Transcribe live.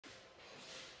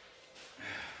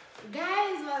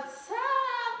Guys, what's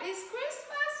up? It's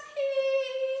Christmas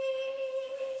Eve!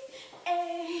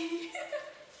 Hey!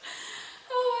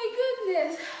 Oh my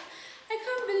goodness! I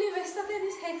can't believe I started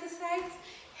this exercise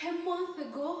a month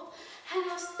ago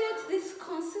and I've stayed this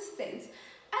consistent.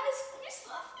 And it's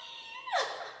Christmas Eve!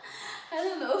 I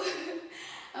don't know.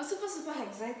 I'm super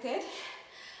excited.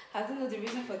 I don't know the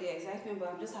reason for the excitement,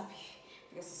 but I'm just happy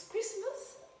because it's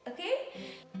Christmas,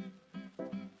 okay?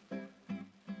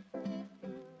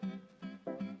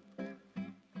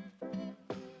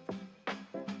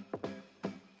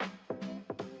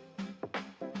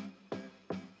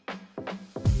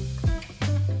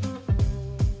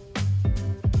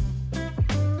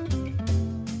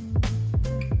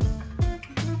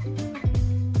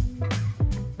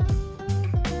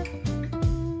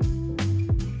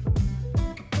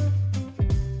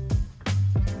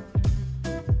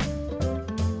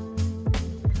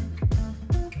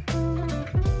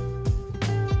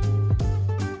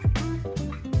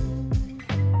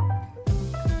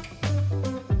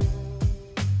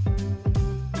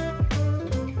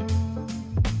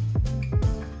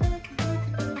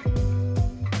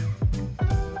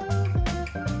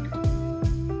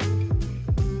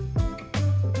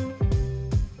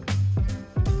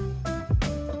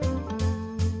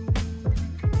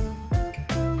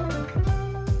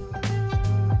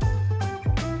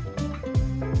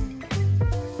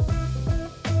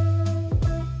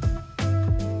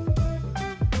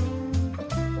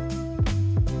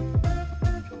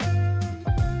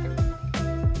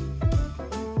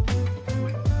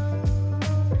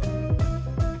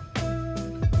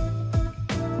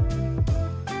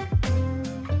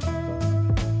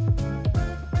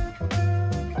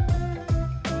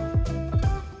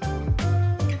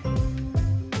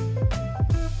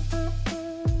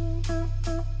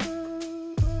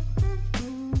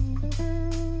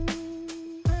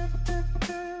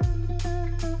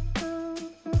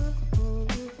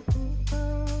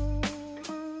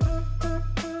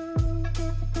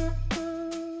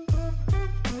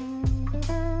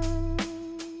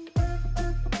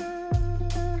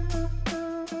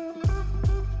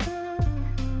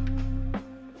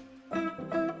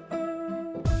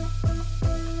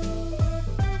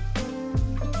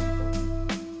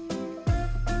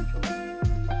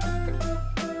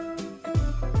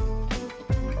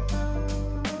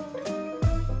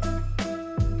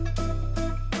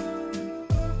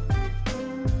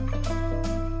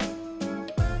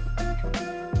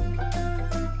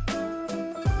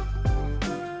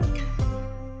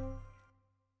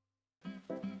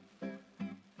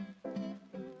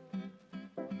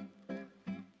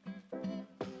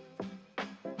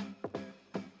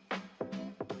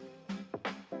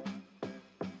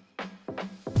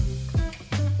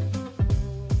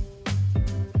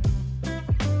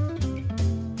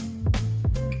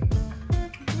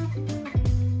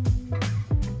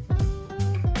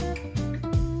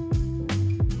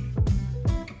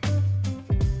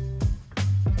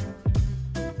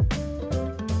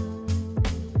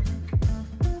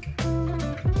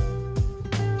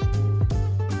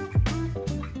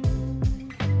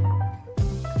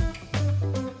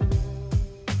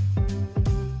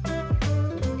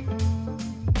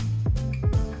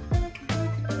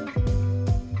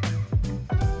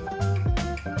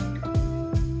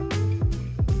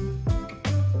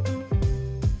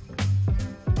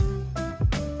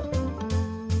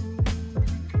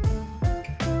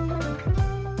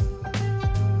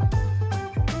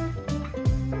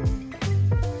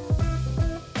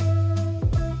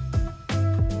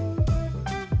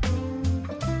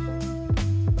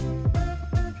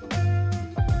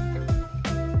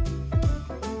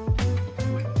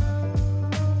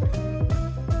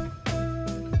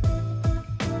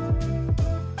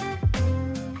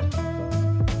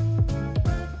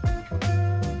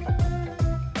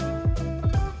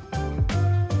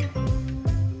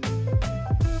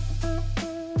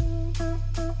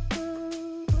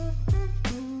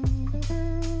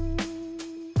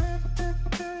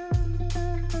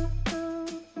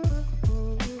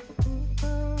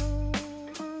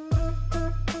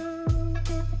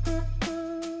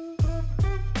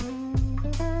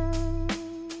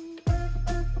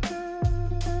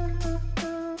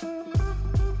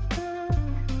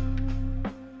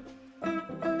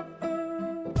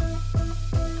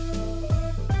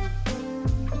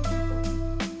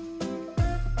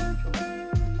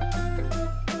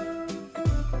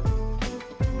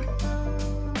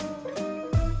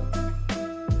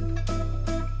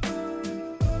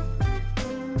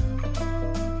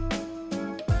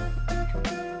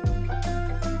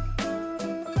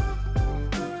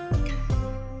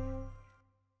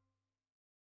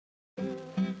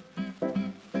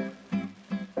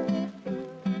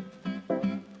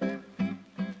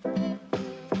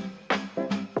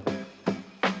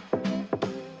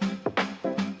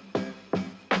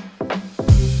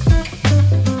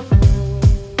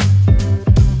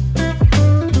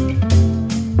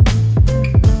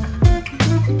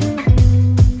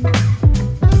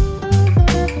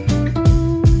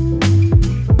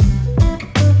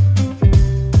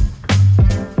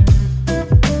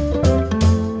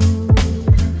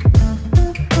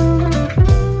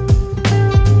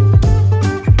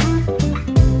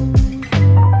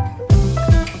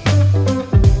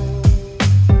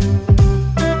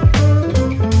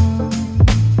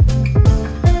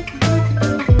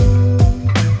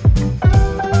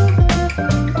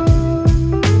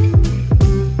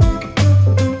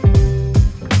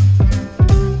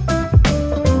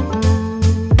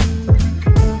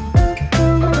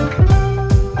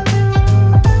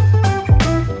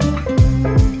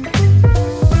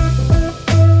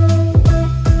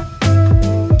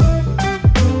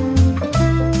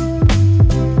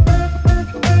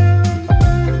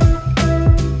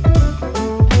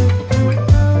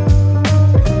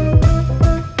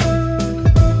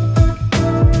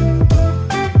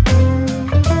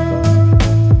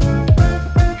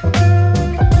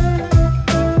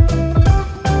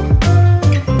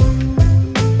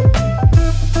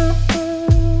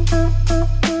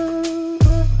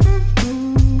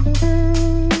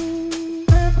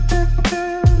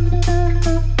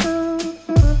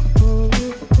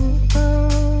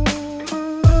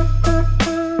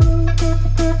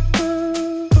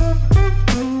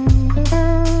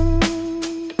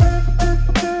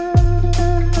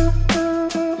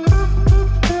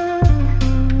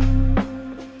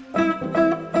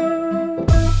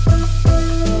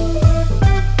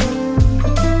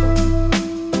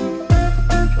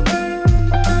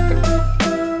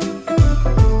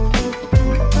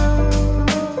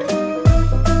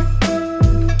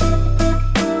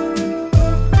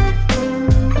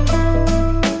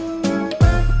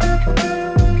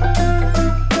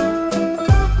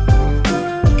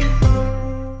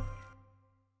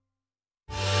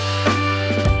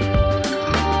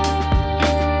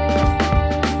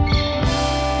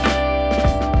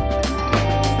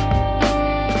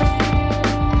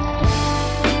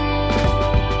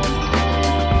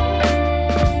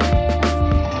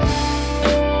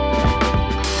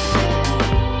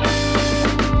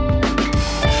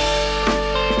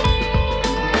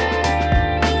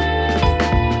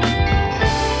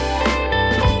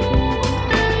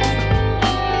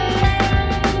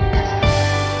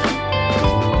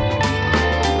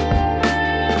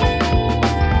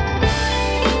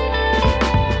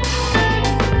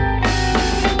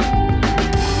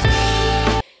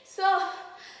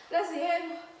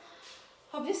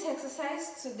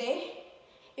 today.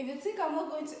 If you think I'm not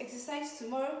going to exercise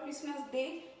tomorrow, Christmas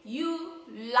Day, you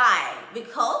lie,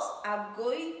 because I'm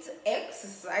going to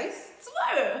exercise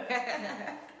tomorrow.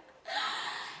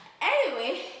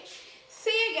 Anyway,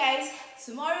 see you guys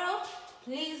tomorrow.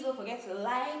 Please don't forget to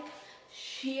like,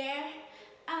 share,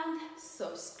 and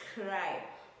subscribe.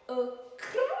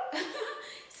 Okay.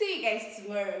 See you guys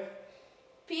tomorrow.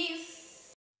 Peace.